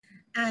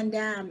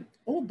And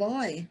oh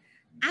boy,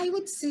 I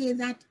would say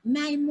that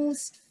my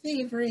most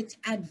favorite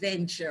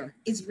adventure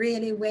is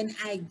really when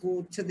I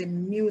go to the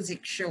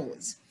music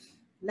shows.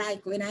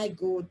 Like when I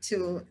go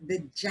to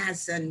the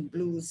Jazz and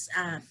Blues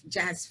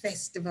Jazz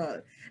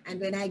Festival, and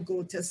when I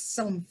go to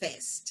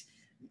Sumfest.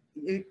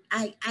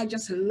 I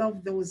just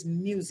love those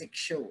music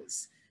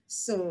shows.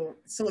 So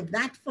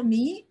that for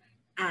me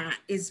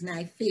is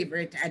my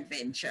favorite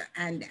adventure.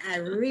 And I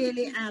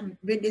really am,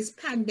 with this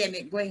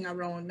pandemic going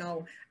around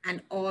now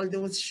and all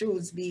those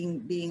shows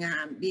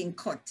being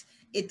cut,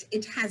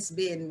 it has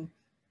been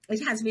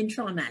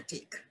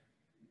traumatic.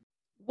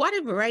 What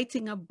if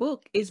writing a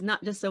book is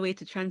not just a way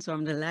to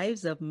transform the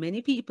lives of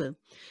many people,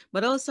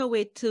 but also a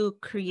way to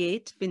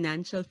create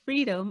financial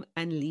freedom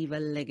and leave a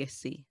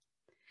legacy?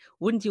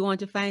 Wouldn't you want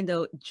to find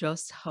out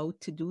just how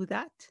to do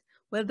that?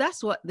 Well,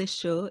 that's what this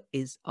show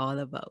is all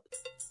about.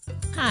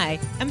 Hi,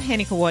 I'm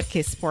Henika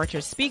Watkins,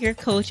 Porter, speaker,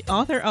 coach,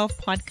 author of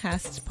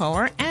Podcast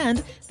Power,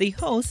 and the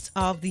host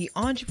of the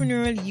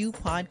Entrepreneurial You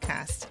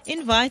podcast,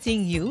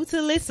 inviting you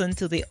to listen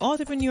to the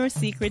Entrepreneur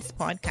Secrets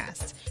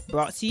podcast,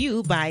 brought to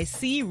you by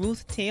C.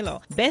 Ruth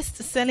Taylor,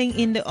 best-selling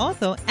indie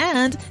author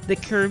and the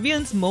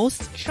Caribbean's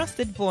most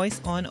trusted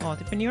voice on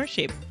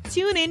entrepreneurship.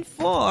 Tune in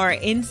for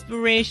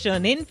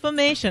inspiration,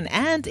 information,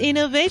 and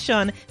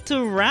innovation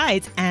to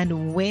write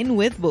and win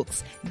with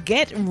books.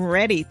 Get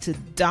ready to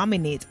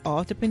dominate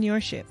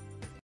entrepreneurship.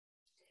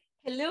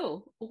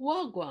 Hello,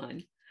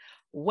 Wagwan.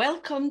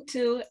 Welcome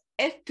to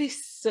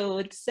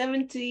episode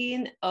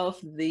 17 of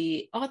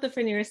the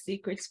Entrepreneur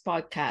Secrets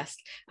podcast.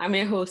 I'm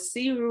your host,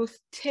 C. Ruth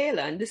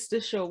Taylor, and this is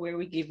the show where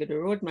we give you the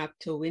roadmap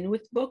to win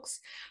with books,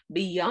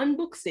 beyond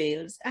book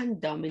sales,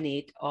 and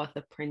dominate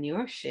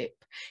entrepreneurship.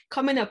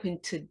 Coming up in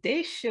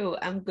today's show,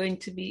 I'm going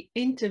to be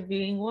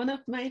interviewing one of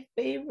my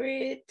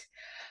favorite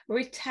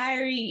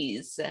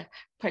retirees,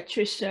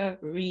 Patricia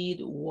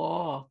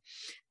Reid-Waugh,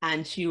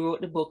 and she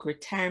wrote the book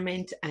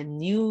Retirement: A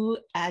New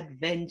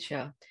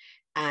Adventure.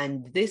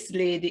 And this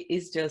lady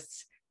is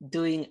just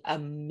doing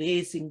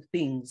amazing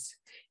things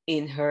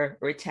in her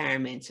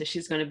retirement. So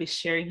she's going to be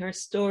sharing her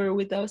story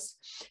with us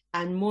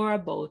and more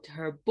about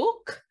her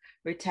book,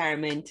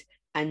 Retirement: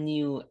 A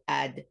New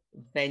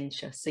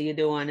Adventure. So you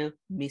don't want to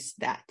miss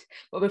that.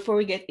 But before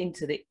we get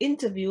into the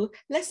interview,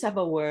 let's have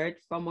a word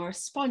from our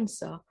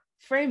sponsor,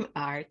 Frame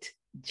Art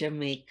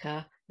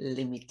Jamaica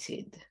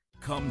Limited.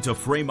 Come to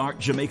Frame Art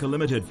Jamaica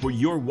Limited for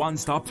your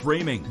one-stop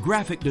framing,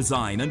 graphic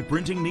design, and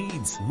printing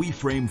needs. We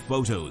frame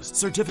photos,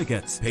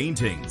 certificates,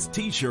 paintings,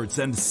 t-shirts,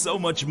 and so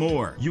much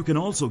more. You can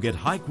also get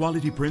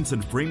high-quality prints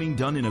and framing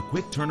done in a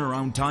quick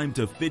turnaround time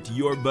to fit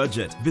your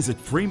budget. Visit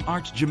Frame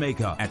Art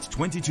Jamaica at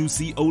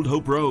 22C Old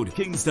Hope Road,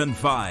 Kingston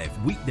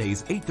 5.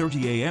 Weekdays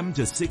 8:30 a.m.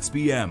 to 6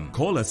 p.m.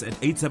 Call us at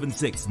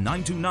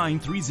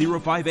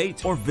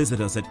 876-929-3058 or visit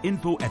us at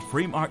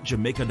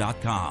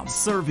info@frameartjamaica.com.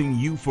 Serving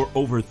you for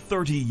over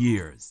 30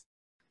 years.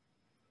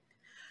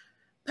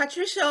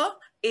 Patricia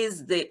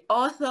is the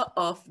author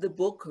of the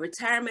book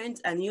Retirement: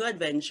 A New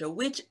Adventure,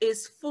 which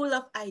is full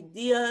of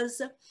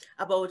ideas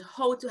about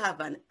how to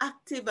have an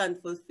active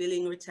and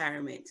fulfilling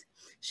retirement.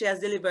 She has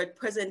delivered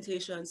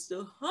presentations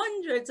to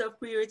hundreds of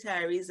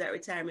pre-retirees at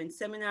retirement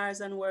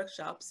seminars and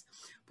workshops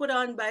put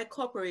on by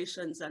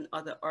corporations and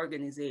other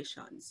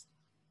organizations.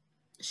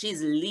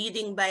 She's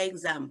leading by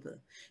example.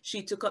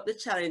 She took up the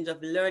challenge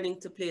of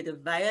learning to play the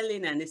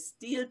violin and the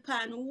steel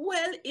pan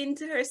well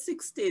into her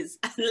 60s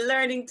and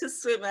learning to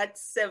swim at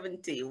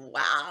 70.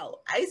 Wow,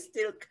 I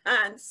still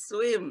can't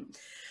swim.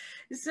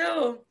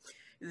 So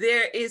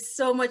there is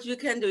so much you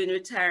can do in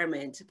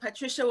retirement.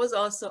 Patricia was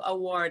also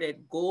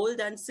awarded gold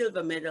and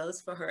silver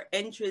medals for her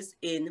entries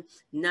in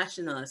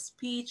national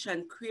speech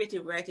and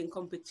creative writing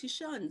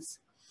competitions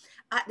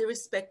at the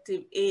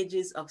respective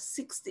ages of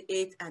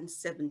 68 and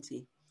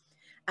 70.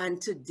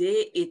 And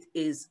today it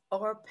is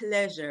our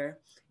pleasure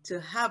to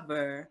have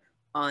her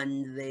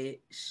on the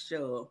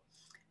show.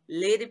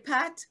 Lady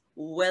Pat,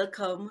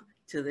 welcome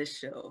to the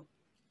show.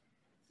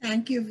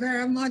 Thank you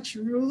very much,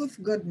 Ruth.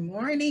 Good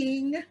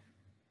morning.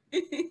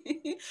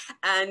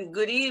 And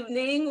good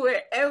evening,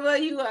 wherever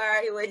you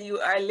are when you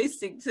are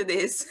listening to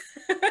this.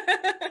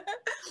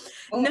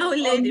 Now,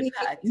 Lady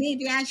Pat.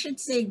 Maybe I should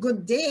say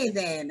good day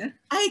then.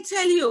 I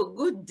tell you,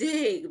 good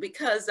day,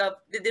 because of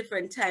the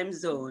different time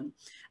zone.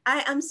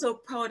 I am so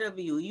proud of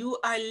you. You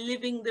are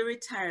living the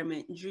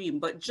retirement dream.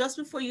 But just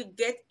before you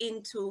get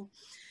into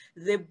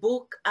the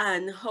book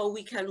and how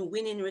we can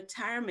win in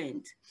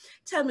retirement,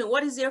 tell me,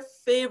 what is your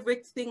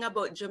favorite thing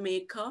about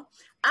Jamaica?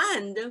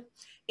 And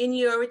in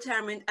your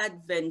retirement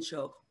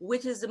adventure,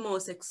 which is the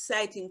most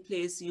exciting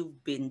place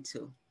you've been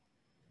to?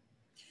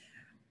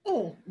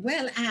 Oh,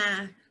 well,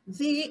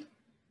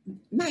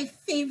 my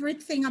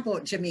favorite thing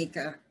about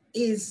Jamaica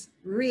is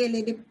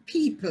really the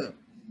people.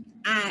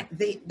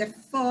 The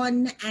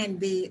fun and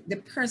the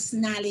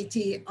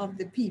personality of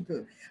the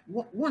people.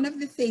 One of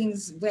the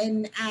things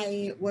when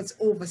I was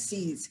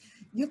overseas,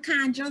 you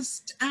can't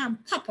just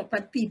pop up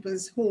at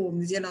people's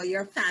homes,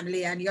 your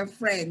family and your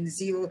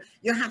friends. You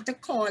have to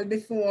call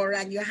before,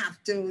 and you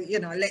have to,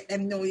 let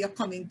them know you're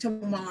coming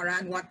tomorrow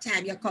and what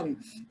time you're coming.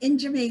 In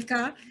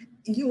Jamaica,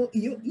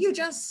 you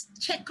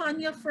just check on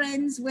your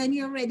friends when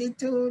you're ready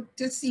to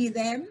see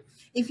them.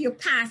 If you're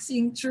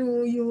passing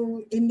through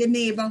you in the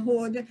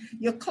neighborhood,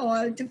 you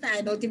call to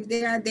find out if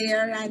they are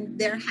there, and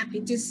they're happy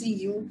to see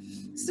you.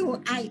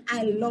 So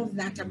I love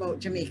that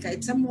about Jamaica.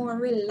 It's a more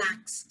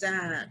relaxed,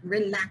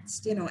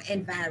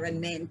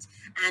 environment.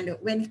 And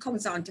when it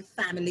comes on to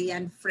family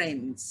and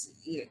friends,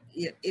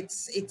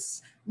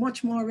 it's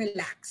much more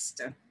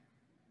relaxed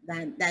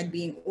than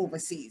being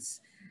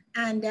overseas.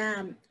 And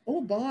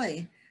oh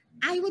boy,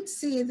 I would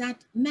say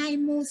that my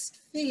most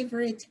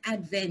favorite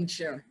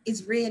adventure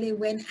is really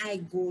when I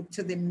go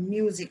to the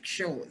music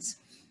shows.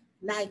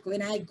 Like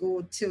when I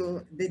go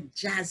to the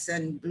Jazz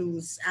and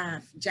Blues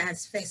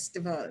Jazz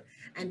Festival,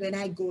 and when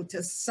I go to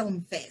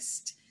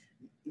Sumfest.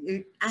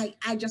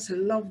 I just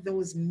love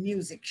those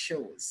music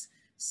shows.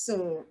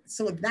 So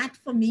that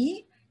for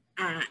me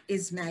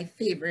is my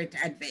favorite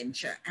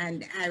adventure.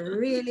 And I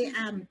really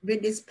am,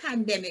 with this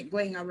pandemic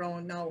going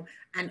around now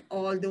and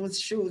all those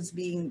shows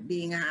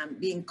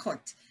being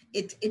cut,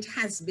 it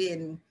has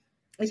been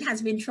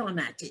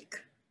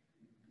traumatic.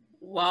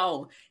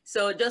 Wow.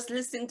 So just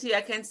listening to you,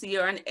 I can see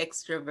you're an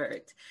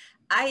extrovert.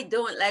 I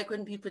don't like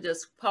when people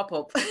just pop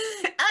up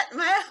at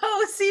my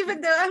house,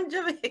 even though I'm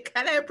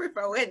Jamaican. I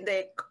prefer when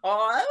they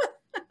call.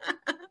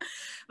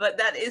 But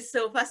that is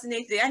so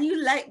fascinating. And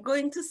you like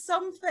going to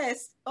some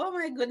fest. Oh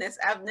my goodness,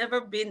 I've never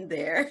been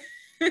there.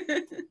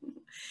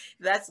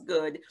 That's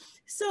good.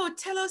 So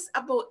tell us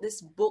about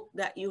this book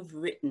that you've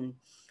written,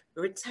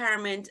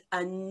 Retirement,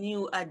 a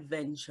New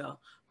Adventure.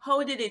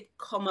 How did it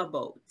come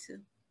about?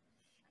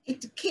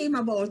 It came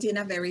about in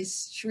a very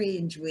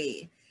strange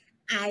way.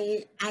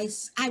 I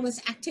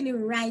was actually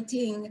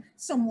writing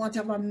somewhat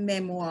of a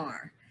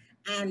memoir,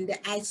 and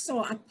I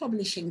saw a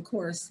publishing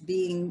course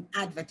being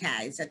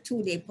advertised, a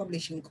 2-day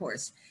publishing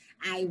course.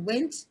 I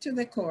went to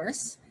the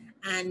course,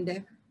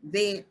 and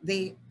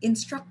the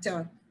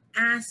instructor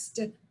asked,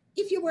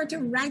 if you were to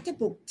write a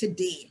book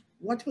today,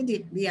 what would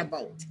it be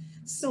about?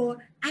 So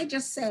I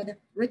just said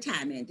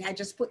retirement. I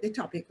just put the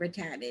topic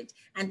retirement.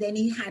 And then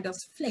he had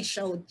us flesh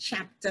out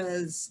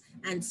chapters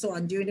and so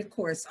on during the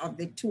course of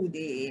the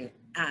 2-day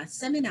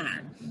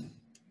seminar.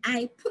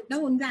 I put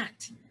down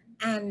that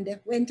and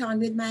went on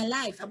with my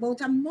life. About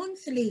a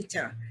month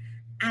later,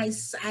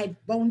 I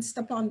bounced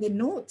upon the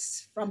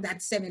notes from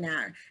that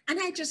seminar, and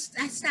I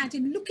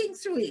started looking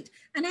through it.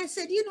 And I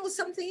said, you know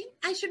something,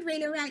 I should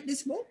really write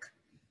this book.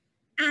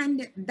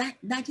 And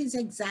that is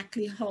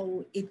exactly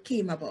how it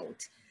came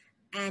about.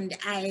 And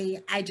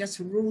I just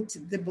wrote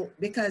the book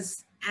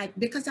because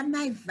of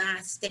my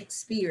vast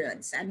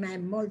experience and my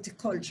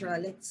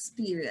multicultural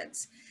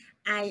experience.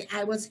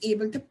 I was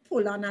able to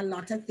pull on a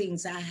lot of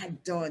things I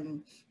had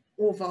done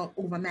over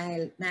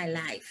my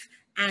life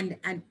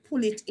and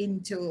pull it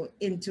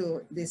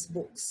into this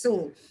book.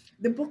 So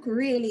the book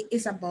really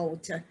is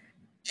about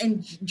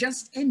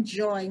just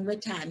enjoying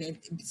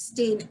retirement,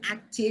 staying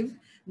active,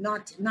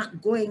 not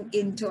going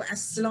into a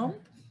slump,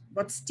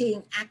 but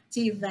staying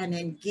active and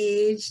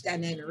engaged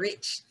and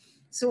enriched.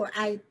 So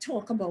I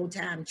talk about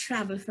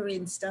travel, for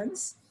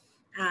instance,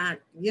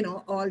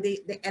 all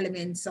the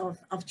elements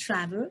of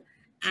travel,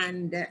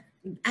 and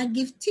I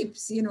give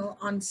tips,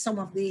 on some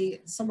of the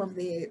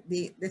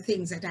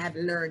things that I've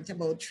learned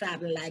about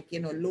travel, like,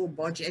 low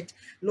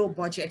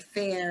budget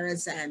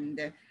fares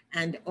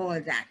and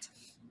all that.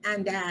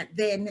 And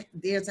then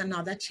there's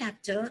another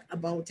chapter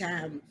about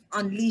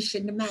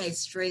unleashing the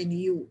maestro in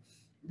you,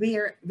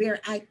 where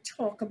I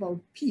talk about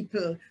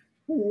people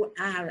who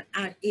are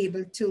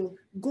able to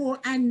go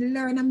and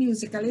learn a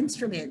musical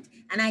instrument.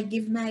 And I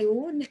give my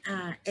own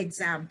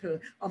example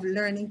of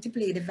learning to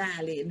play the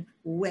violin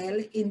well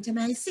into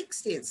my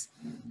 60s.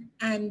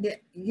 And,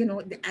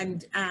 well,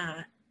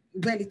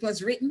 it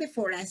was written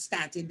before I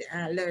started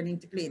learning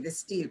to play the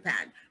steel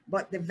pan,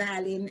 but the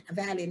violin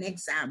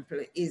example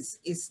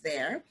is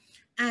there.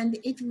 And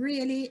it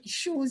really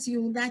shows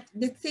you that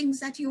the things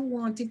that you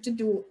wanted to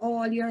do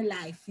all your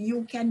life,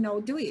 you can now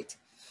do it.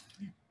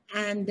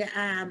 And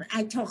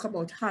I talk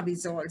about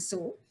hobbies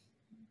also,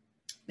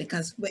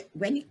 because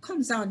when it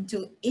comes on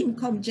to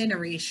income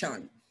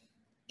generation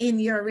in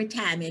your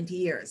retirement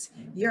years,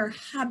 your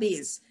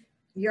hobbies,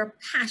 your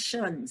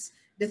passions,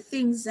 the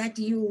things that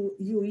you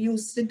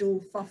used to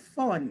do for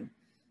fun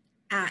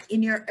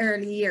in your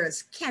early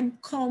years can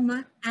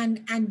come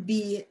and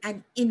be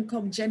an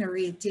income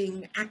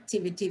generating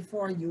activity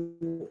for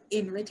you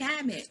in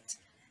retirement.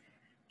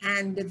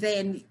 And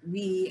then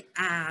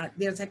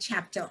there's a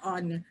chapter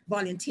on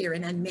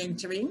volunteering and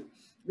mentoring,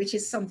 which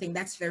is something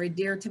that's very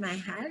dear to my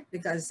heart,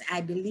 because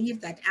I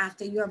believe that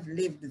after you have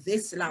lived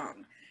this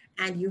long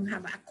and you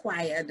have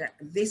acquired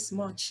this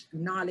much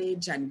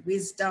knowledge and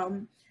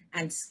wisdom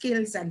and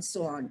skills and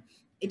so on,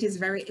 it is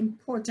very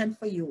important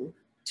for you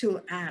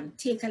to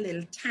take a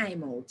little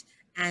time out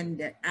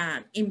and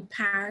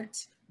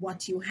impart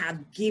what you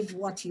have, give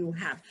what you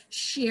have,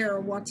 share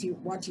what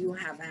you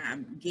have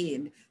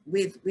gained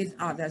with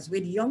others,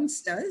 with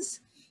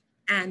youngsters,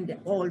 and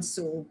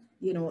also,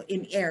 you know,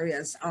 in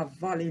areas of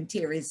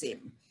volunteerism.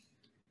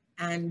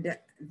 And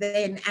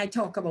then I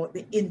talk about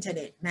the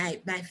internet,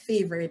 my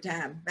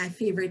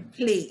favorite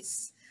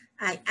place.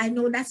 I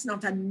know that's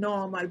not a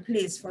normal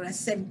place for a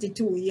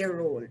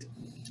 72-year-old,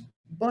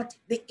 but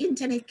the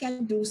internet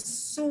can do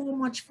so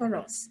much for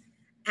us.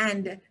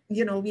 And,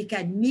 you know, we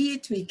can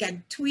meet, we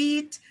can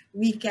tweet,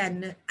 we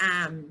can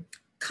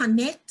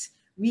connect,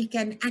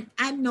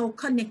 I'm now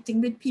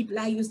connecting with people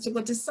I used to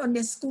go to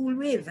Sunday school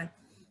with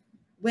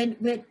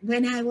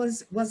when I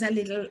was a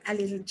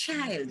little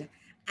child.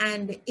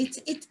 And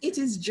it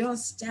is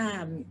just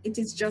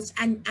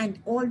and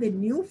all the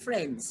new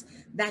friends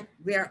that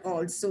we're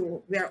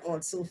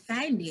also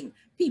finding,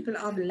 people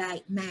of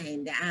like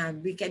mind.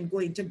 We can go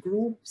into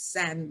groups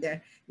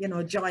and you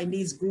know, join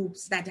these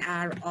groups that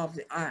are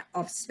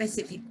of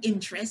specific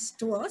interest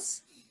to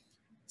us.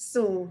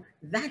 So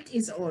that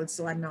is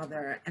also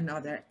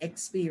another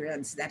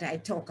experience that I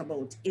talk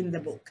about in the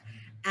book.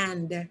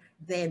 And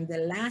then the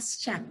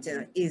last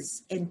chapter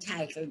is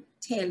entitled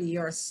Tell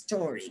Your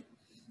Story.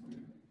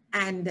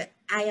 And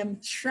I am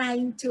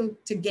trying to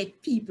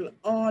get people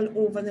all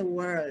over the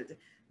world,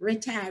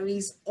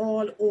 retirees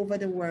all over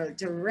the world,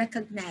 to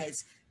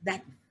recognize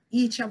that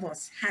each of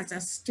us has a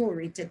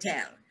story to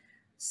tell.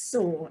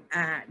 So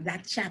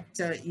that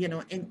chapter, you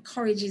know,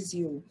 encourages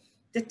you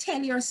to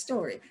tell your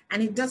story.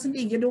 And it doesn't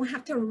mean you don't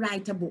have to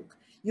write a book.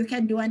 You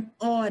can do an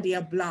audio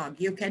blog.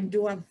 You can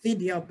do a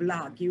video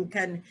blog. You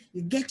get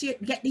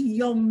the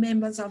young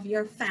members of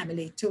your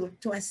family to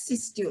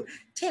assist you.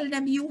 Tell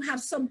them you have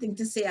something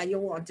to say and you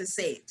want to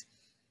say it.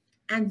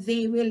 And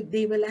they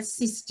will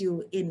assist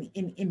you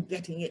in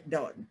getting it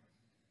done.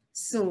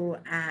 So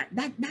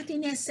that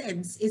in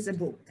essence is a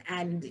book.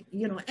 And,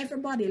 you know,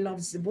 everybody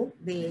loves the book.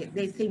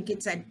 They think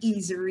it's an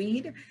easy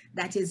read.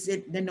 That is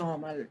the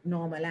normal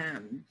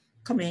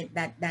comment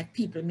that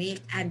people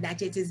make, and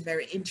that it is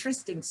very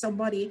interesting.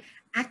 Somebody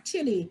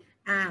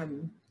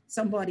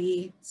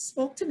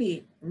spoke to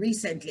me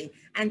recently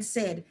and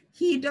said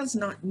he does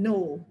not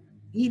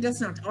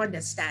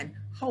understand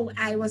how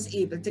I was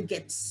able to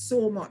get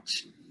so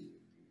much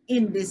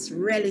in this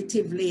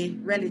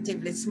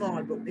relatively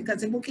small book,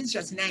 because the book is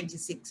just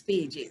 96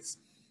 pages.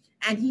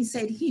 And he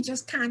said he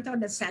just can't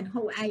understand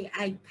how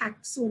I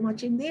packed so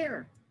much in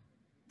there.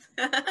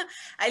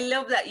 I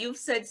love that you've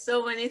said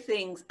so many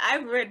things.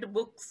 I've read the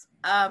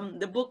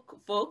book,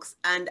 folks,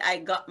 and I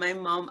got my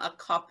mom a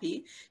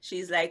copy.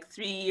 She's like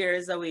 3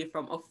 years away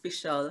from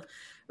official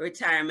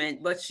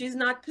retirement, but she's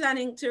not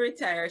planning to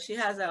retire. She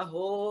has a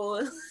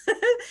whole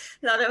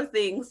lot of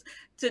things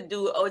to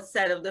do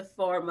outside of the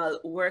formal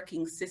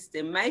working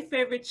system. My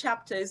favorite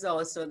chapter is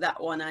also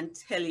that one on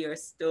Tell Your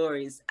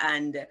Stories.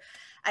 And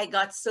I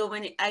got so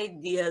many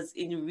ideas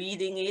in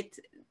reading it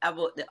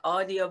about the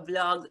audio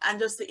blogs and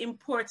just the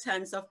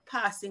importance of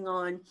passing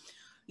on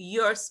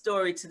your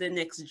story to the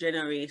next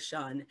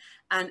generation.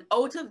 And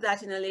out of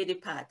that, in a Lady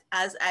Pat,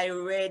 as I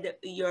read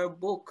your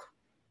book,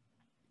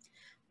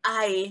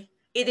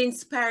 it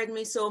inspired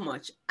me so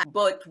much.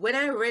 But when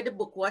I read the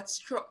book, what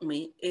struck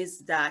me is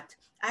that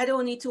I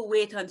don't need to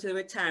wait until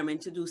retirement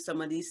to do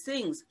some of these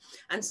things.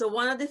 And so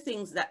one of the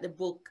things that the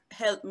book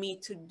helped me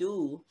to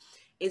do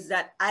is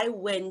that I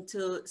went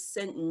to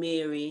St.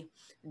 Mary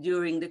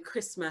during the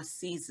Christmas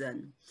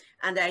season,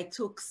 and I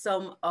took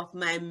some of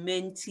my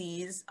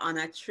mentees on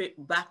a trip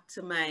back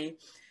to my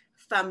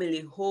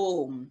family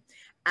home.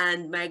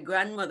 And my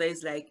grandmother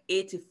is like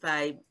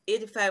 85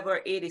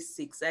 or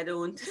 86. I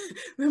don't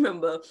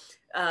remember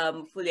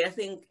fully. I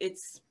think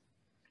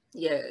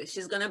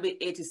she's gonna be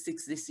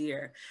 86 this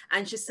year.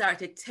 And she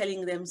started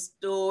telling them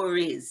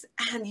stories.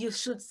 And you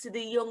should see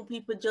the young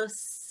people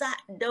just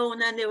sat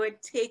down and they were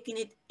taking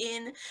it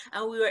in.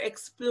 And we were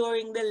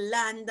exploring the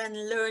land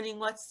and learning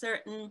what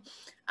certain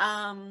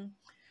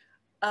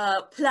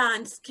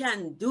plants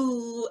can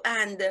do.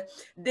 And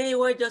they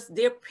were just,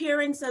 their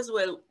parents as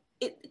well,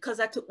 because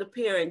I took the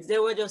parents, they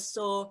were just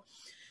so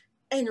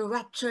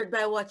enraptured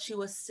by what she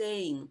was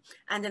saying.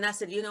 And then I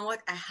said, you know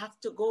what, I have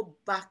to go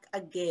back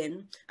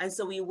again. And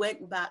so we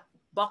went back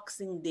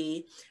Boxing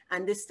Day,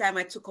 and this time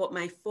I took out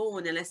my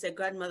phone and I said,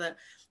 grandmother,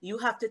 you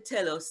have to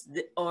tell us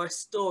our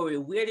story.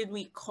 Where did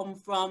we come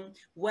from?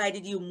 Why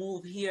did you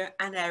move here?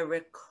 And I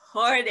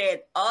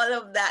recorded all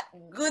of that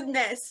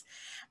goodness.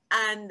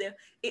 And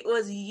it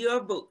was your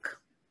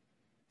book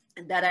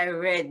that I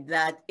read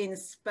that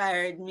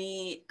inspired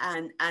me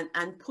and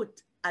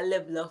put a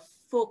level of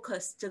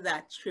focus to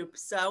that trip.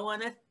 So I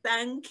want to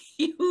thank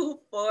you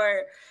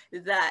for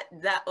that.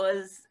 That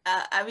was,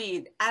 I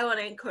want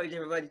to encourage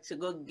everybody to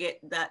go get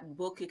that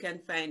book. You can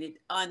find it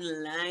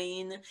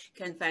online. You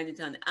can find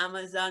it on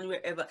Amazon,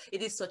 wherever.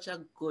 It is such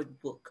a good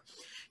book.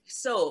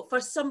 So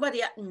for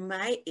somebody at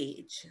my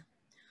age,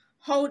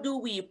 how do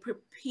we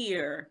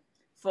prepare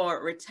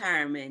for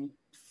retirement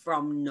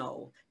from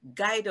now?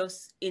 Guide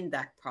us in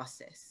that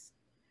process.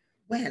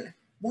 Well,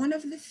 one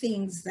of the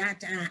things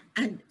that,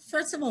 and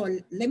first of all,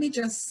 let me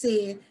just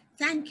say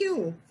Thank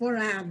you for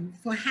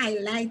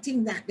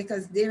highlighting that,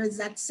 because there is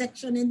that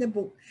section in the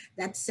book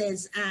that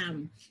says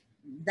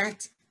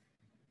that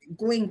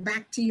going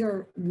back to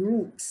your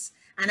roots,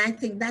 and I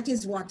think that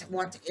is what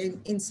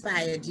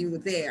inspired you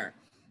there,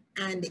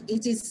 and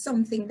it is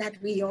something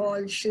that we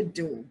all should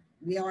do.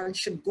 We all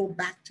should go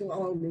back to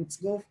our roots,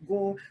 go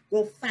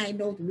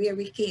find out where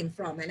we came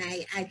from. And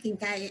I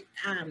think I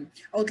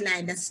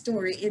outlined a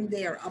story in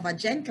there of a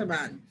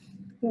gentleman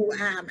who,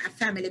 a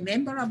family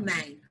member of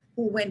mine,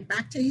 who went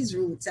back to his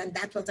roots, and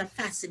that was a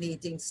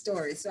fascinating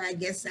story. So I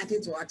guess that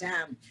is what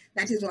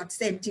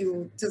sent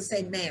you to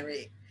St.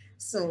 Mary.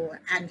 So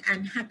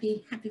I'm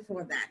happy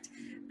for that.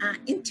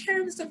 In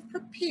terms of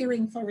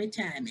preparing for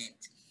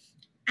retirement,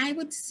 I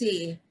would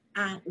say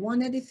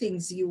one of the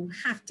things you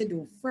have to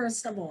do,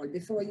 first of all,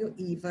 before you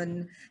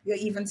even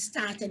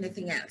start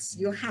anything else,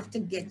 you have to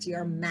get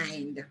your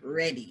mind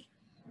ready.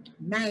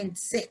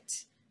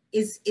 Mindset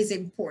is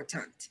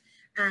important.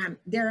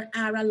 There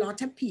are a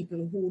lot of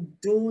people who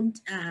don't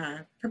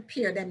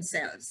prepare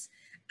themselves,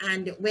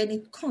 and when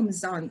it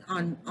comes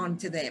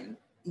onto them,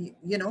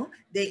 you know,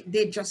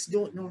 they just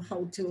don't know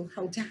how to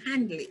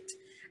handle it.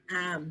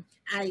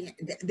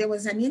 There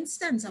was an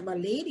instance of a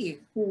lady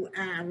who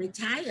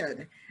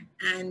retired,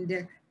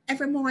 and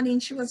every morning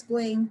she was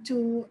going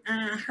to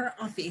her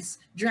office,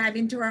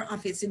 driving to her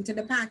office into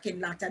the parking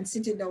lot and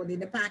sitting down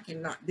in the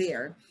parking lot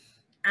there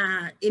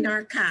in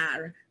her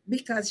car,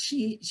 because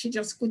she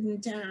just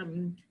couldn't,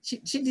 she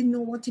didn't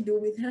know what to do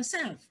with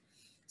herself.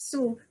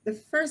 So the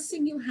first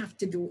thing you have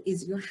to do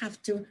is you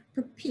have to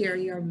prepare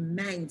your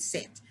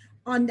mindset.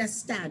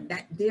 Understand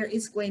that there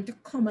is going to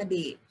come a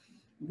day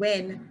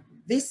when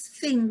this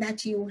thing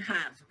that you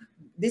have,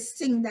 this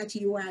thing that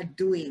you are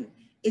doing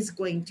is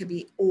going to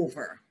be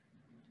over,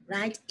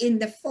 right? In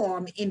the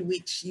form in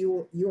which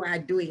you are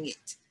doing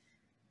it.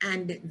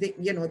 And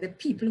the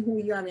people who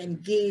you are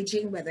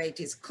engaging, whether it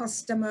is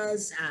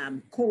customers,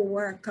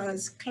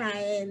 co-workers,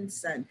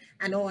 clients, and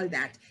all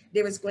that,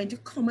 there is going to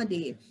come a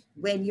day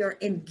when your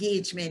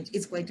engagement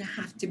is going to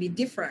have to be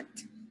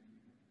different.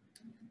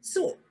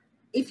 So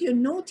if you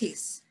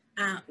notice,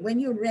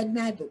 when you read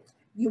my book,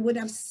 you would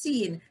have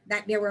seen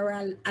that there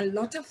were a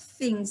lot of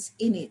things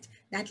in it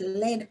that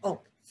led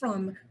up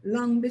from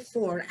long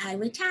before I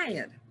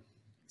retired.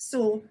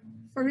 So,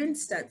 for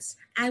instance,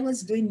 I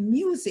was doing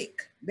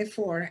music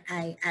before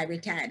I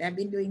retired. I've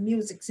been doing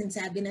music since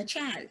I've been a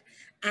child.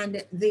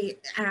 And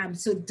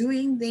so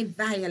doing the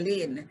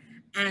violin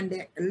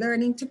and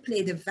learning to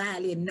play the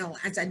violin now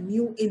as a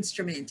new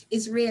instrument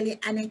is really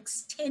an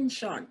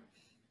extension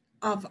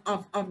of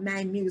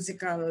my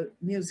musical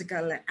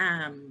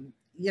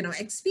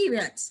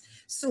experience.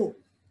 So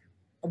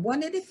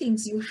one of the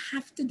things you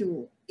have to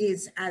do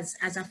is, as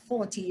a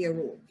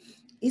 40-year-old,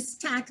 is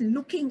start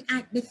looking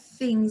at the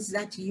things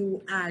that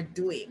you are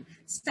doing.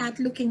 Start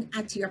looking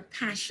at your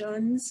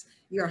passions,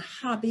 your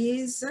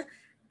hobbies,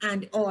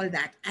 and all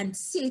that, and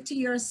say to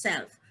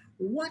yourself,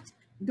 what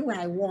do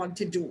I want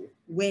to do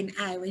when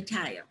I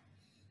retire?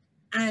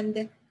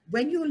 And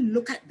when you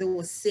look at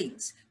those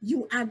things,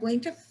 you are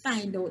going to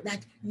find out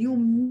that you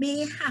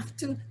may have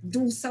to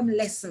do some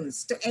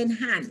lessons to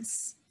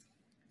enhance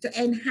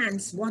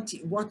what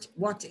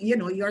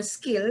your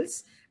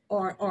skills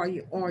or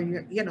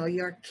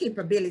your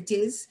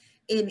capabilities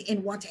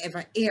in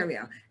whatever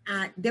area.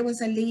 There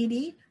was a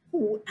lady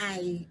who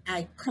I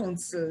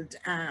counseled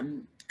at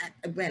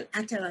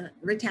a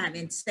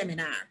retirement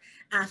seminar.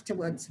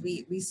 Afterwards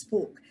we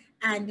spoke,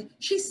 and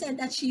she said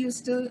that she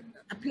used to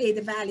play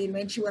the violin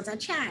when she was a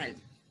child.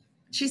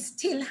 She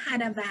still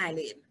had a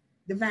violin,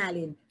 the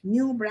violin,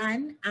 new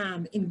brand,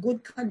 in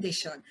good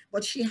condition,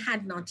 but she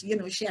had not,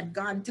 she had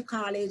gone to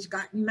college,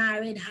 gotten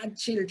married, had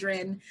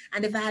children,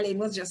 and the violin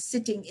was just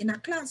sitting in a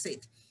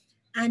closet.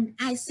 And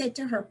I said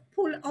to her,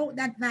 pull out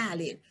that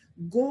violin,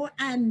 go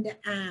and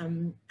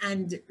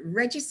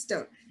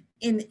register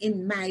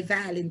in my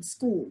violin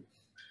school.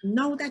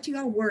 Now that you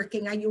are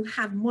working and you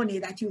have money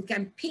that you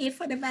can pay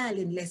for the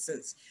violin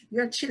lessons,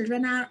 your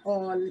children are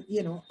all,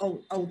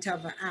 out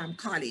of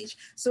college.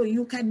 So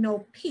you can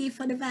now pay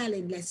for the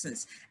violin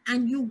lessons,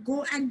 and you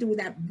go and do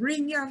that.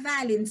 Bring your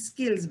violin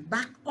skills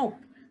back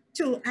up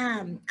to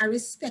a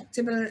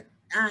respectable,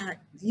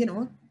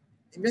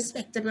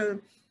 respectable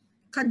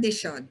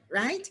condition,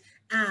 right?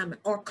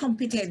 Or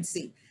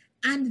competency.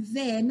 And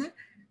then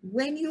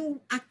when you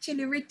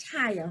actually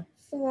retire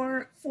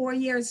 4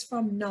 years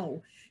from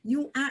now,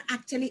 you are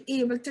actually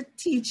able to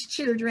teach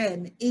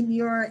children in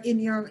your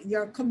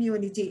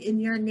community, in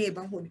your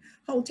neighborhood,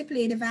 how to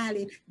play the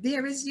violin.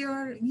 There is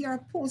your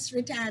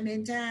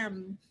post-retirement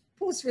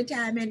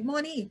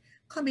money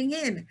coming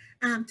in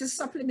to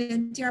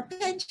supplement your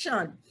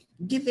pension,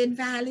 giving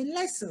violin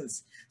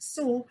lessons.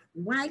 So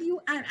while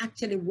you are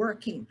actually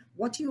working,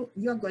 what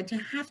you're going to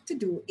have to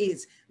do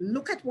is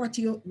look at what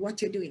you're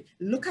doing,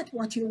 look at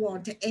what you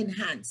want to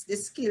enhance, the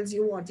skills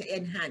you want to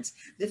enhance,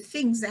 the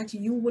things that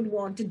you would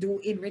want to do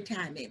in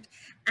retirement,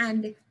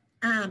 and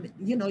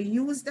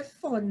use the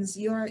funds,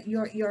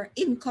 your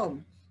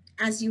income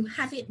as you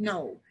have it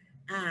now,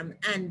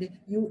 and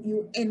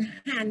you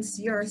enhance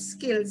your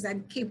skills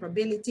and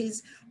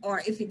capabilities,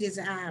 or if it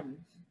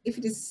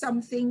is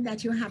something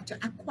that you have to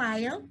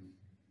acquire,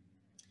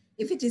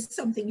 if it is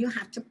something you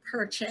have to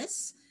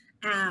purchase,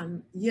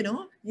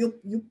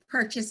 you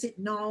purchase it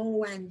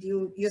now and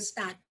you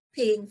start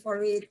paying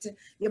for it.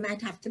 You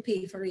might have to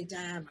pay for it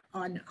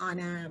on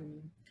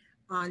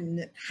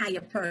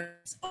higher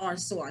purchase or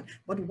so on.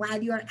 But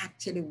while you're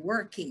actually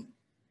working,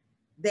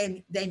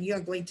 then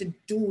you're going to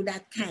do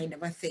that kind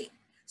of a thing.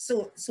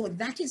 So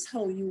that is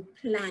how you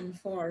plan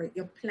for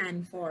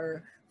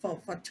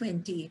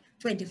 20,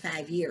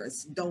 25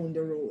 years down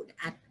the road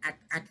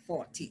at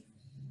 40.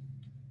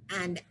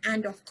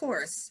 And of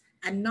course,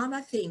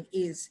 another thing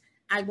is,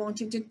 I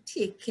want you to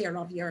take care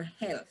of your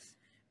health,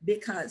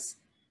 because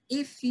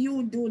if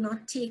you do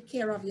not take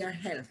care of your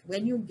health,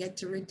 when you get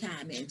to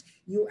retirement,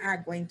 you are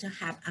going to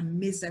have a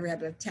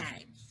miserable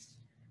time,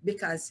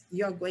 because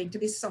you're going to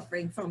be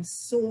suffering from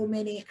so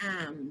many,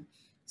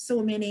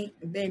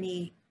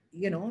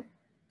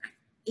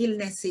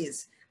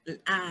 illnesses,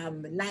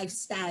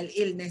 lifestyle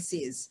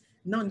illnesses,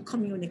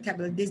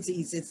 non-communicable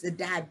diseases, the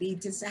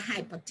diabetes, the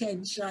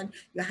hypertension,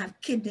 you have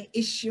kidney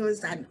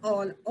issues and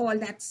all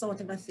that sort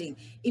of a thing,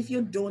 if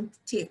you don't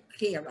take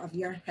care of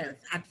your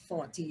health at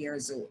 40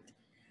 years old.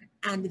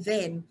 And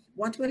then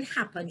what will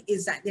happen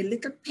is that the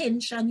little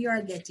pension you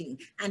are getting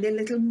and the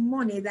little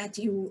money that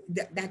you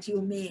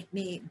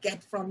may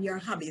get from your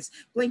hobbies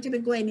going to be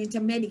going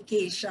into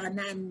medication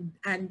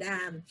and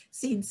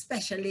seeing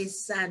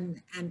specialists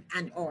and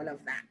all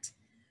of that.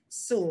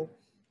 So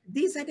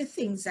these are the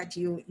things that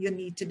you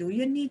need to do.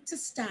 You need to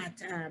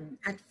start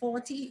at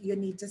 40, you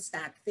need to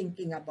start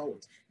thinking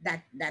about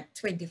that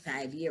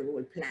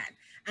 25-year-old plan.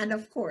 And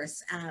of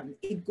course,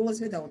 it goes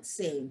without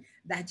saying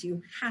that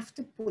you have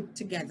to put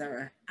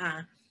together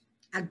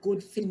a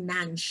good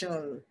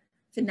financial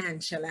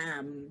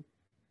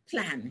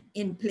plan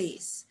in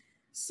place,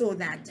 so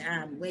that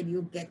when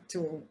you get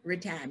to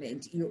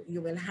retirement, you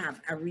will have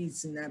a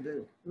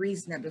reasonable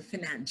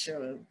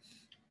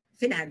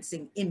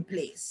financing in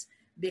place.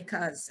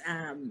 Because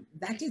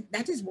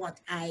that is what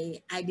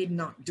I did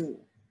not do,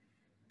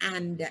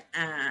 and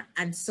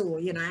so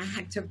I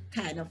had to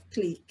kind of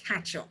play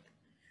catch up,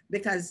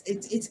 because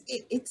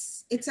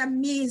it's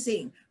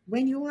amazing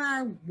when you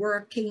are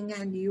working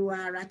and you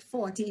are at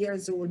 40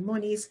 years old,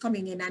 money is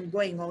coming in and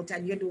going out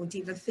and you don't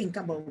even think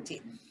about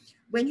it.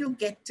 When you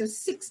get to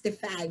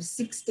 65,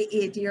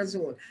 68 years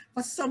old,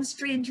 for some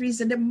strange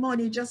reason, the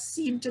money just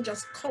seemed to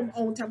just come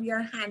out of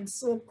your hands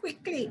so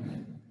quickly.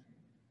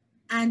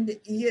 And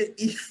you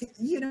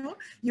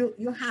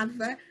have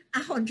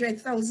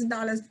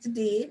 $100,000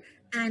 today,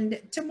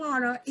 and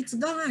tomorrow it's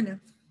gone.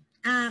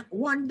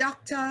 One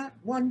doctor,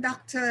 one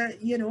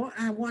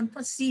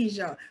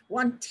procedure,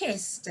 one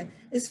test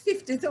is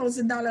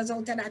 $50,000 out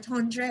of that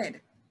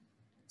 100.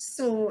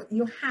 So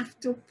you have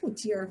to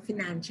put your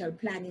financial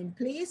plan in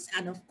place.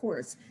 And of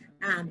course,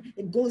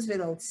 it goes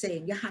without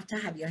saying, you have to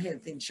have your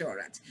health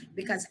insurance,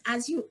 because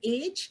as you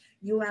age,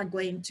 you are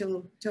going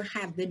to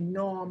have the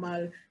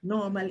normal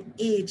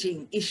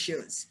aging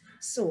issues.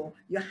 So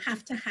you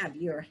have to have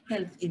your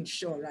health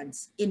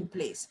insurance in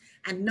place.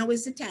 And now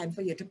is the time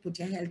for you to put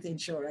your health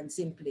insurance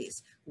in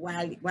place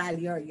while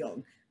you're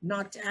young.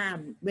 Not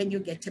when you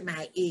get to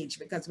my age,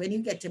 because when you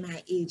get to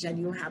my age and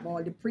you have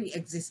all the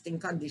pre-existing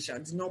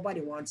conditions,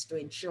 nobody wants to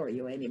insure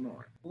you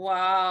anymore.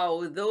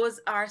 Wow, those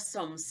are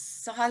some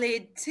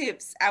solid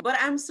tips. But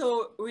I'm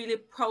so really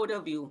proud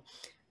of you.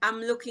 I'm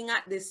looking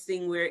at this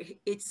thing where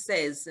it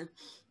says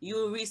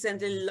you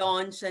recently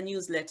launched a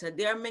newsletter.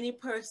 There are many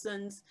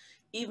persons,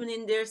 even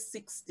in their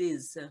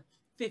 60s,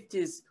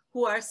 50s,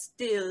 who are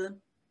still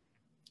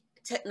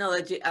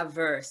technology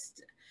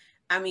averse.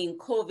 I mean,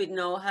 COVID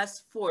now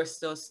has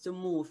forced us to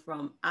move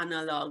from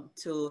analog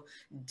to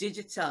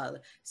digital.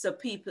 So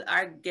people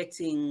are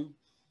getting,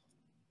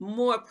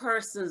 more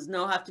persons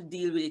now have to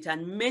deal with it,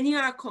 and many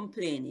are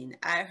complaining.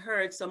 I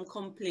heard some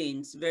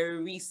complaints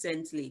very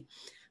recently.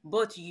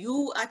 But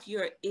you at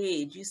your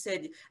age, you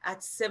said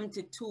at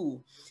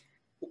 72,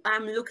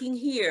 I'm looking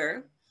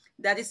here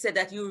that it said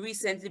that you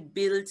recently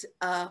built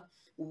a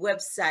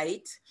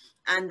website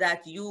and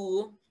that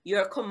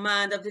your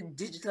command of the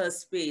digital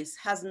space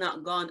has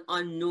not gone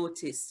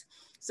unnoticed.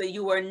 So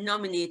you were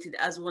nominated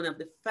as one of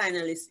the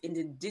finalists in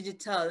the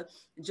Digital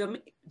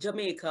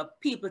Jamaica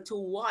People to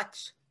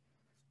Watch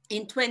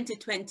in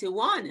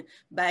 2021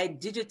 by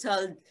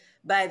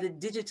the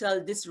Digital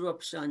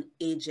Disruption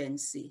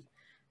Agency.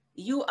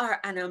 You are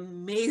an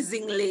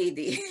amazing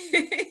lady.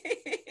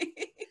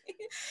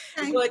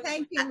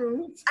 Thank you,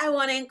 Ruth. I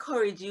want to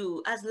encourage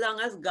you, as long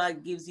as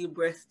God gives you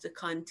breath, to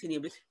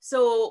continue.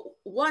 So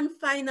one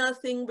final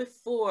thing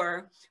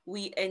before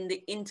we end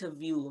the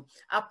interview,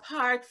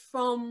 apart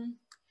from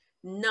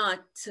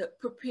not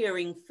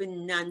preparing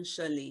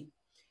financially,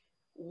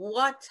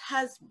 what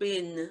has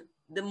been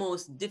the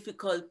most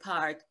difficult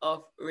part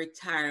of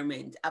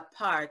retirement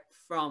apart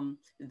from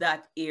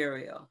that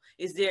area?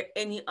 Is there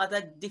any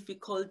other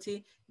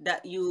difficulty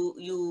that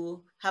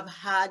you have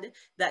had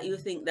that you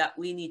think that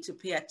we need to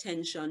pay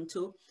attention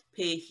to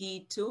pay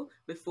heed to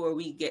before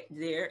we get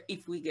there,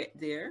 if we get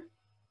there?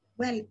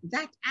 Well,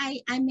 that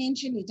I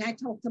mentioned it. I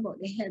talked about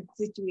the health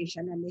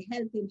situation and the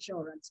health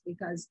insurance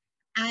because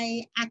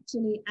I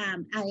actually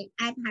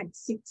I've had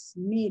 6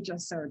 major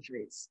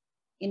surgeries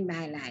in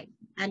my life,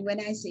 and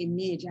when I say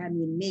major, I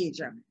mean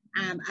major.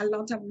 A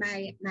lot of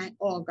my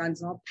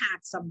organs or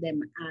parts of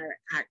them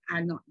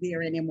are not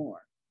there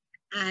anymore,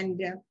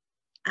 and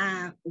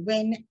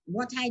when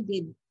what I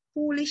did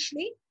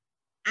foolishly,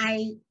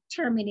 I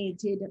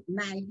terminated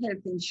my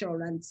health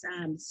insurance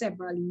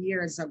several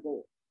years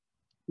ago,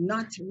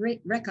 not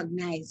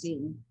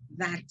recognizing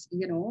that,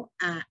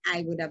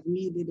 I would have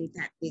needed it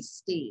at this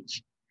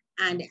stage.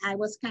 And I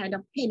was kind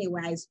of penny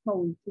wise,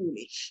 pound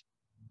foolish.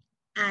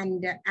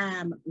 And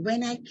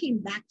when I came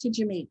back to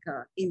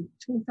Jamaica in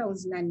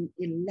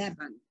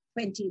 2011,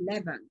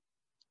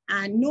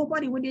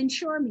 nobody would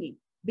insure me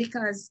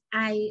because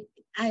I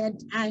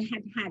had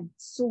had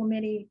so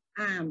many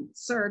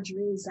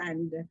surgeries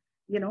and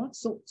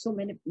so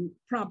many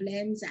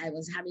problems. I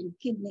was having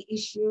kidney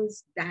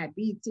issues,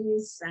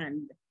 diabetes,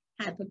 and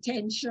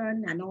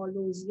hypertension, and all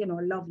those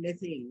lovely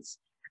things,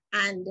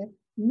 and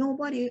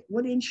nobody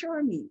would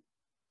insure me.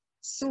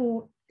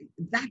 So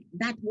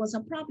that was a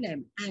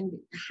problem, and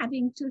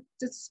having to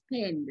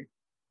spend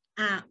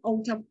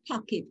out of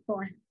pocket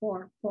for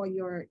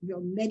your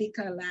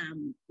medical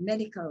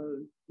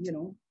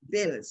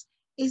bills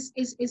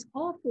is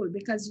awful,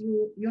 because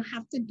you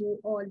have to do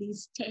all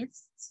these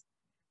tests.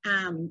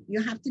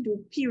 You have to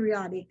do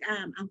periodic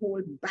a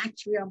whole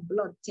battery of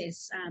blood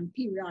tests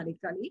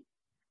periodically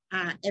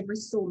every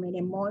so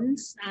many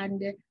months, and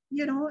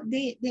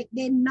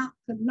they knock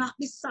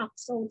the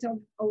socks out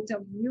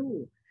of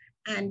you,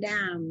 and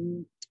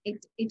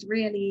it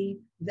really,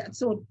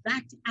 so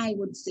that I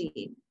would say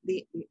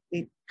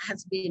it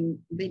has been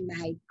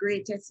my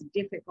greatest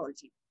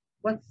difficulty.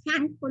 But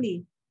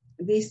thankfully,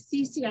 the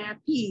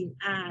CCRP,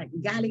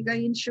 Gallagher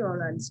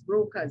Insurance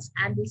Brokers,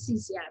 and the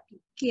CCRP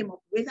came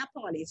up with a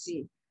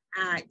policy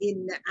at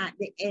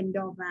the end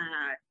of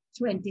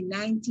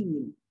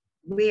 2019,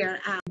 where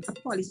a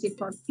policy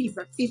for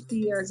people 50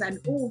 years and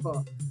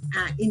over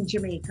in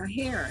Jamaica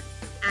here.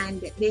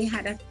 And they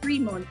had a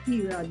 3-month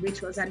period,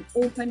 which was an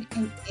open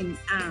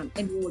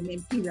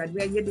enrollment period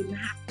where you didn't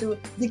have to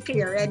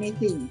declare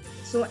anything.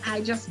 So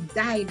I just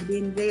dived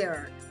in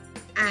there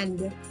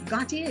and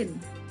got in.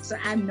 So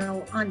I'm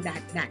now on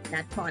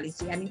that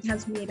policy, and it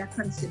has made a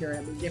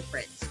considerable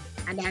difference.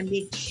 And I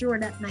make sure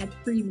that my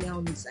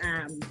premiums,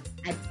 I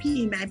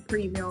pay my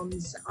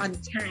premiums on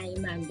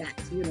time, and that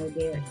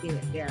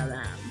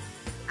they're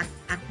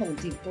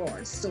accounted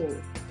for. So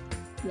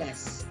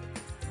yes.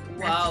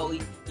 Wow,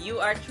 you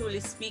are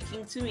truly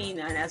speaking to me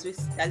now, and as you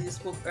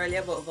spoke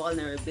earlier about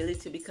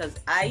vulnerability, because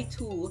I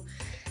too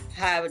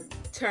have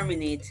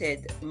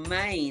terminated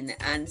mine,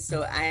 and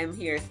so I am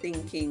here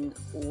thinking,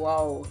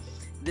 wow,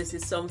 this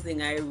is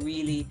something I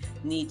really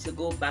need to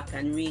go back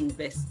and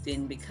reinvest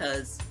in,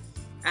 because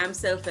I'm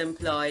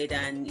self-employed,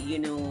 and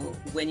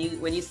when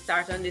you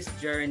start on this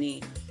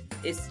journey,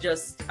 it's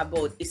just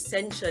about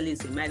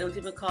essentialism. I don't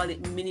even call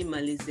it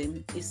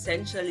minimalism,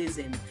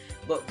 essentialism.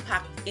 But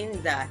packed in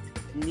that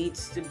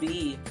needs to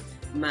be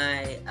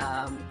my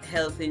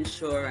health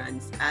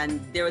insurance.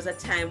 And there was a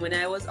time when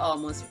I was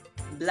almost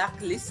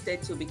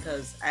blacklisted too,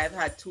 because I've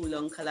had 2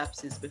 lung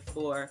collapses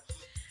before,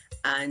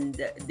 and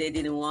they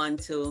didn't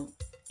want to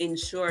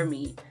insure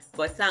me.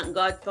 But thank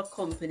God for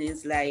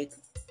companies like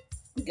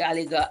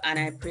Gallagher, and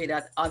I pray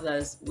that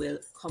others will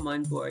come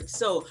on board.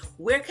 So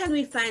where can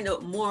we find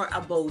out more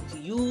about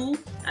you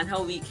and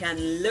how we can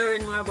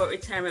learn more about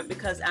retirement?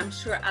 Because I'm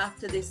sure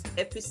after this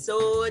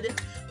episode,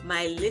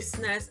 my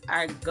listeners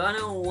are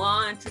gonna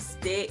want to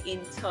stay in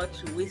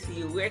touch with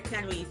you. Where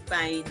can we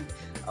find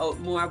out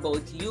more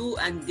about you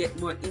and get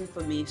more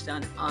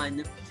information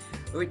on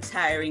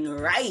retiring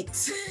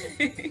right?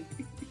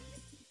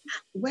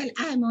 Well,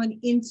 I'm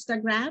on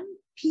Instagram,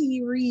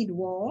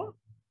 Reid-Waugh,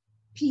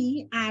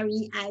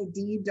 Reidwaugh.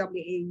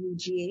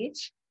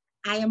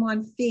 I am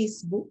on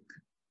Facebook,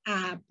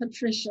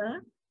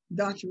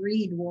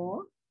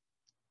 Patricia.Reid-Waugh.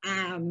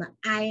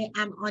 I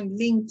am on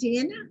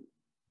LinkedIn.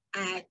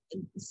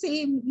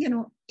 Same,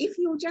 if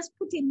you just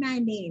put in my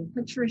name,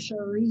 Patricia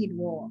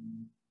Reid-Waugh,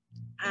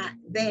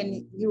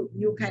 then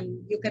you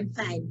can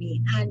find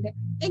me. And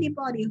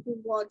anybody who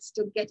wants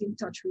to get in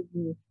touch with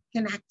me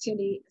can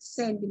actually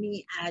send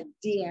me a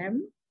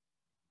DM.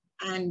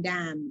 And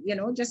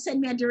just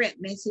send me a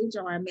direct message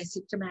or a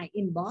message to my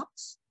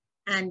inbox,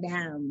 and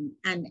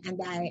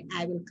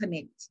I will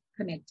connect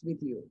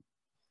with you.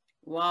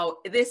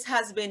 Wow, this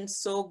has been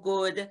so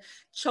good,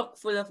 chock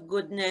full of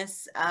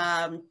goodness,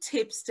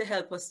 tips to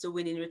help us to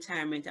win in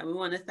retirement, and we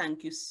want to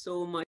thank you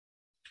so much.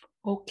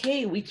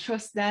 Okay, we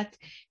trust that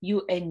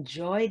you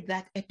enjoyed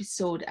that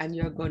episode, and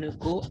you're going to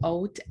go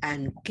out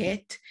and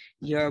get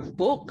your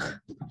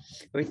book,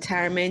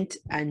 Retirement: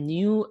 A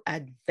New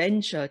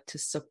Adventure, to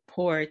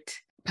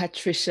support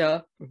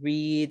Patricia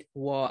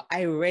Reid-Waugh.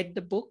 I read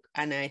the book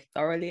and I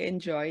thoroughly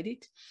enjoyed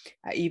it.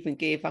 I even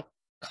gave a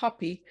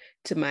copy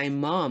to my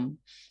mom,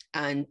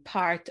 and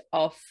part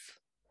of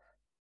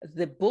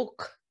the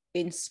book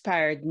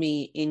inspired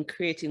me in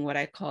creating what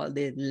I call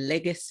the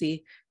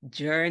legacy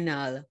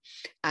journal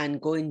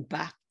and going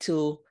back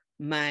to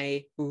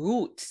my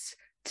roots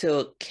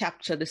to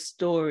capture the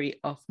story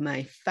of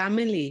my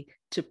family,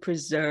 to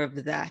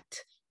preserve that.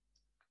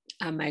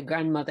 My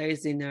grandmother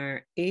is in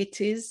her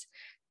 80s,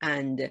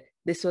 and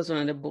this was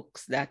one of the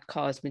books that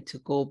caused me to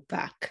go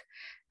back.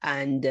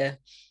 And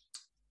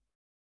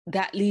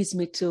that leads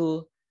me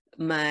to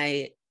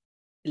my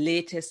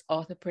latest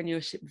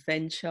entrepreneurship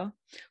venture.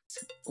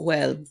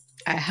 Well,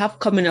 I have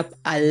coming up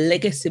a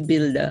Legacy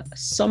Builder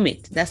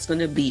Summit. That's going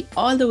to be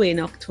all the way in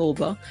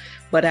October,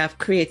 but I've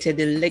created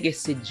a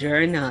Legacy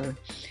Journal,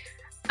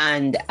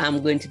 and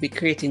I'm going to be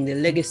creating the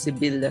Legacy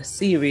Builder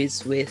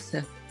series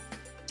with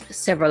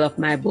several of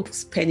my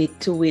books: Pen It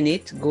to Win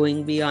It,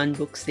 Going Beyond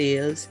Book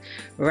Sales,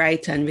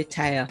 Write and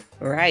Retire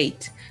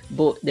Right.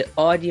 Both the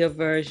audio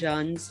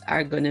versions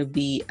are going to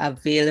be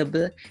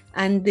available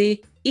and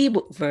the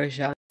ebook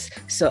versions.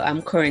 So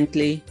I'm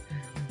currently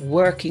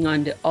working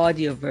on the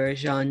audio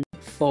version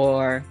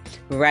for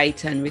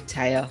Write and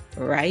Retire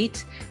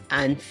Right,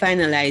 and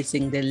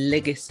finalizing the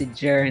Legacy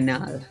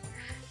Journal.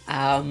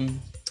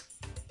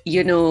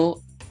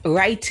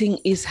 Writing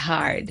is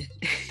hard.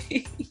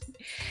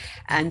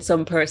 And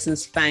some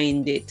persons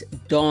find it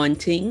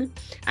daunting,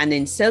 and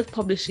then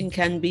self-publishing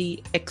can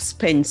be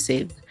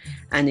expensive,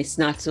 and it's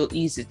not so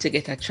easy to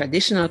get a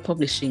traditional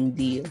publishing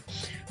deal.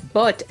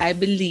 But I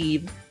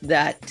believe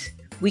that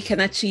we can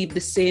achieve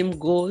the same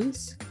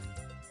goals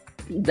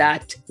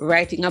that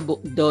writing a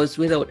book does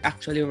without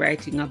actually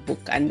writing a book,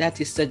 and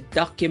that is to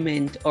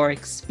document our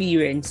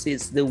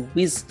experiences, the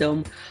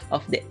wisdom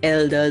of the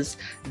elders,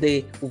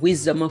 the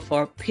wisdom of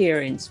our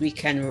parents. We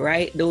can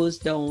write those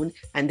down,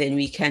 and then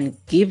we can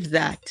give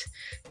that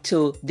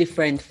to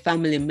different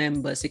family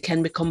members. It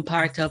can become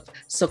part of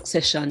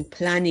succession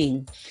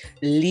planning,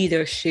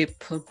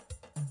 leadership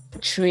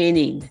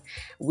training,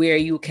 where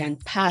you can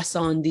pass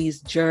on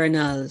these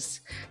journals,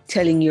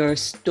 telling your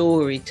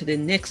story to the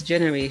next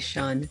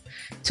generation,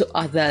 to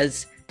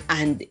others,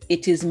 and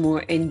it is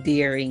more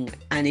endearing,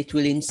 and it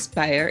will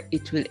inspire,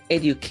 it will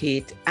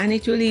educate, and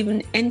it will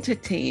even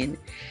entertain.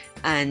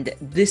 And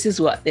this is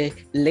what the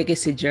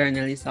Legacy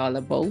Journal is all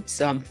about.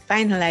 So I'm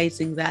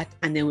finalizing that,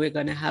 and then we're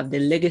going to have the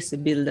Legacy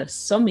Builder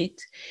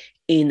Summit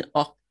in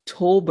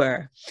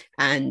October,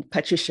 and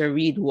Patricia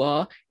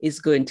Reid-Waugh is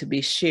going to be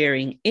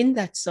sharing in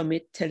that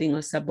summit, telling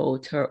us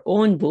about her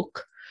own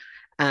book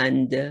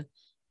and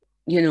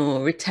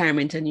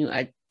retirement and new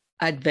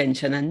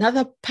adventure. And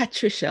another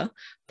Patricia,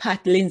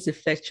 Pat Lindsay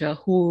Fletcher,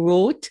 who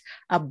wrote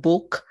a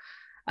book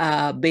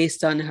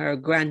based on her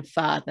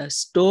grandfather's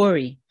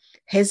story,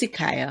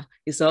 Hezekiah,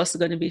 is also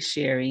going to be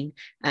sharing.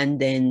 And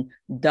then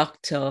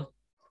Dr.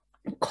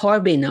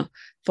 Corbin,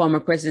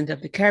 former president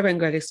of the Caribbean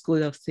Graduate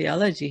School of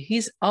Theology,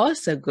 he's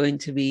also going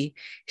to be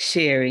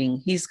sharing.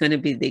 He's going to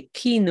be the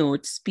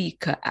keynote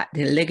speaker at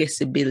the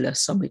Legacy Builder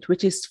Summit,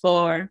 which is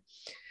for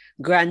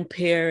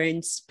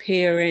grandparents,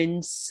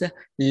 parents,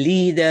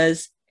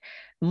 leaders,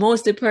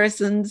 mostly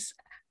persons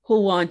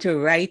who want to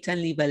write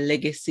and leave a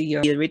legacy,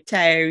 or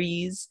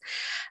retirees.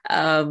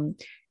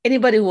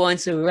 Anybody who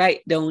wants to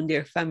write down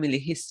their family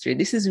history,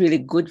 this is really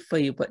good for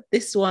you. But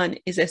this one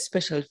is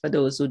especially for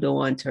those who don't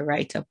want to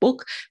write a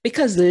book,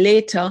 because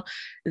later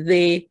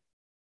the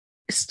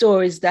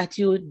stories that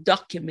you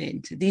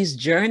document, these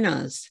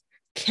journals,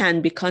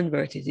 can be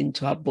converted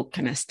into a book.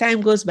 And as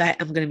time goes by,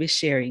 I'm going to be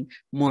sharing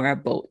more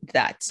about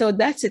that. So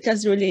that's it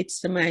as relates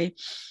to my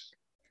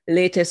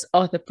latest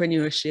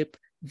entrepreneurship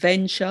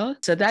venture.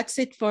 So that's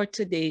it for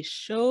today's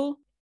show.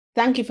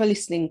 Thank you for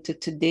listening to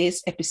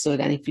today's episode.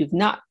 And if you've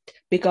not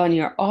begun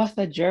your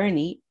author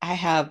journey, I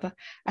have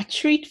a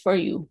treat for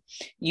you.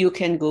 You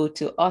can go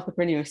to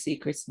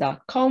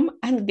authorpreneursecrets.com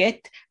and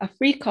get a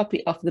free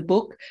copy of the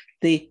book,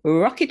 The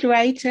Rocket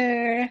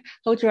Writer,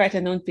 How to Write a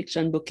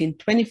Nonfiction Book in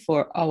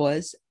 24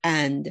 Hours.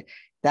 And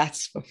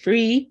that's for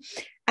free.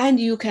 And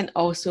you can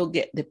also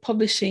get the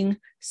Publishing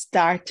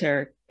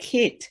Starter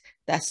Kit.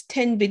 That's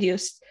 10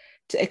 videos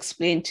to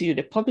explain to you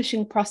the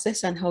publishing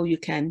process and how you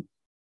can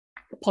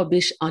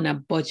publish on a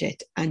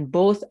budget, and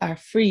both are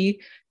free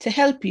to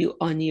help you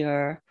on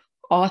your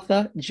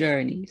author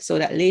journey, so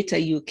that later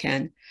you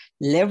can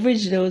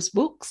leverage those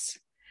books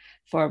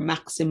for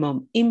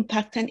maximum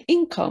impact and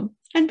income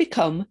and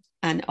become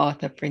an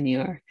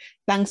entrepreneur.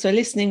 Thanks for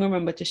listening.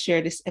 Remember to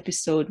share this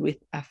episode with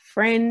a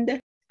friend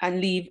and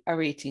leave a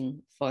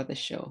rating for the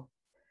show.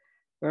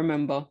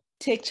 Remember,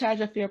 take charge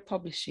of your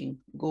publishing,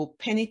 go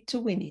pen it to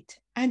win it,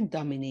 and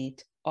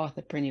dominate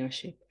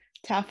entrepreneurship.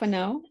 Ta for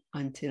now,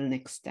 until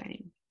next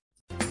time.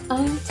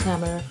 I'm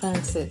Tamara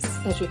Francis,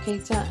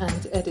 educator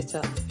and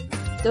editor.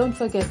 Don't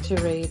forget to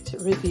rate,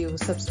 review,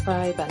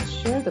 subscribe, and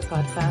share the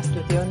podcast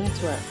with your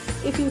network.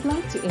 If you'd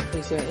like to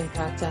increase your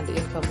impact and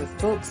income with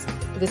books,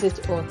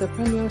 visit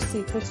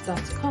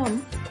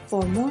authorpreneursecrets.com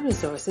for more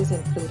resources,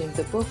 including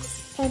the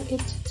books Pen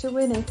It to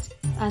Win It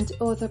and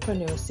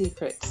Authorpreneur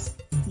Secrets.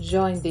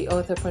 Join the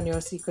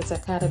Authorpreneur Secrets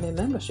Academy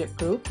membership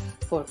group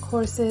for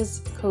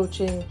courses,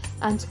 coaching,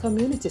 and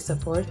community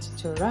support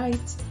to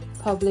write,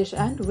 publish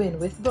and win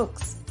with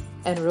books.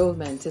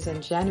 Enrollment is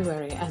in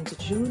January and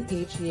June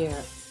each year.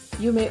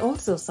 You may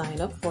also sign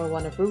up for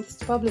one of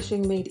Ruth's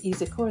Publishing Made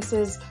Easy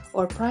courses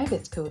or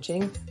private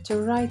coaching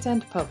to write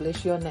and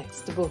publish your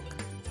next book.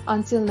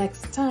 Until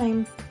next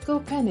time, go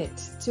pen it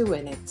to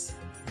win it.